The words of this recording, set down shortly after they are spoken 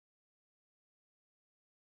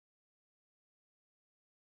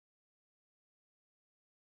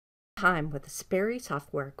time with the Sperry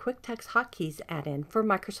Software Quick Text Hotkeys add-in for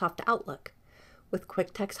Microsoft Outlook. With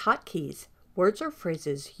Quick Text Hotkeys, words or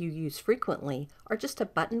phrases you use frequently are just a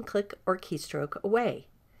button click or keystroke away.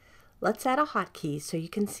 Let's add a hotkey so you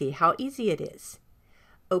can see how easy it is.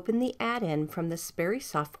 Open the add-in from the Sperry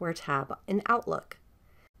Software tab in Outlook.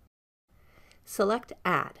 Select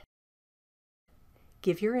Add.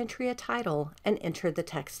 Give your entry a title and enter the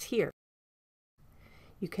text here.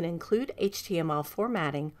 You can include HTML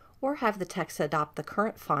formatting or have the text adopt the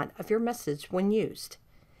current font of your message when used.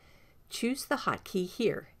 Choose the hotkey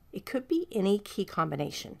here. It could be any key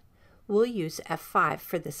combination. We'll use F5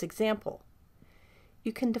 for this example.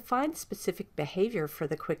 You can define specific behavior for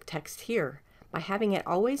the quick text here by having it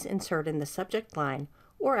always insert in the subject line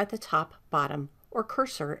or at the top, bottom, or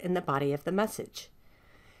cursor in the body of the message.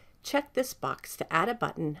 Check this box to add a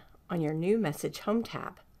button on your new message home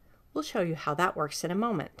tab. We'll show you how that works in a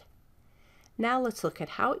moment. Now let's look at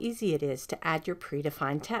how easy it is to add your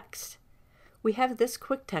predefined text. We have this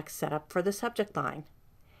quick text set up for the subject line.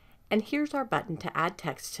 And here's our button to add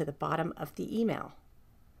text to the bottom of the email.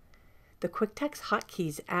 The Quick Text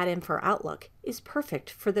Hotkeys add-in for Outlook is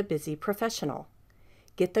perfect for the busy professional.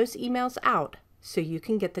 Get those emails out so you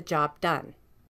can get the job done.